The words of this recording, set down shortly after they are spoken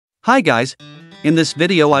Hi guys, in this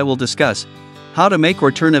video I will discuss how to make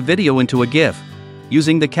or turn a video into a GIF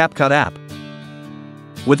using the CapCut app.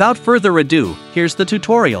 Without further ado, here's the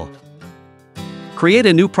tutorial. Create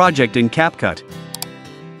a new project in CapCut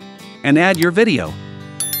and add your video.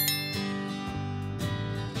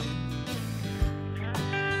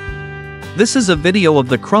 This is a video of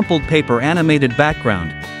the crumpled paper animated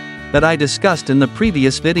background that I discussed in the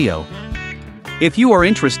previous video. If you are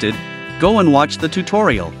interested, go and watch the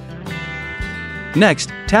tutorial. Next,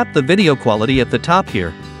 tap the video quality at the top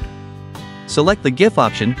here. Select the GIF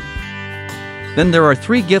option. Then there are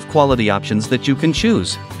 3 GIF quality options that you can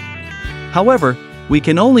choose. However, we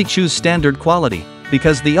can only choose standard quality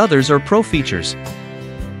because the others are pro features.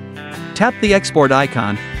 Tap the export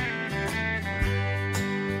icon.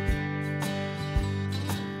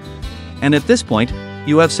 And at this point,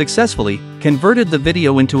 you have successfully converted the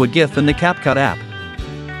video into a GIF in the CapCut app.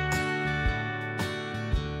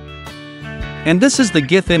 And this is the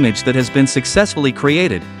GIF image that has been successfully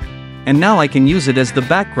created. And now I can use it as the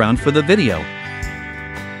background for the video.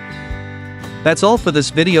 That's all for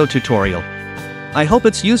this video tutorial. I hope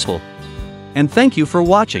it's useful. And thank you for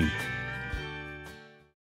watching.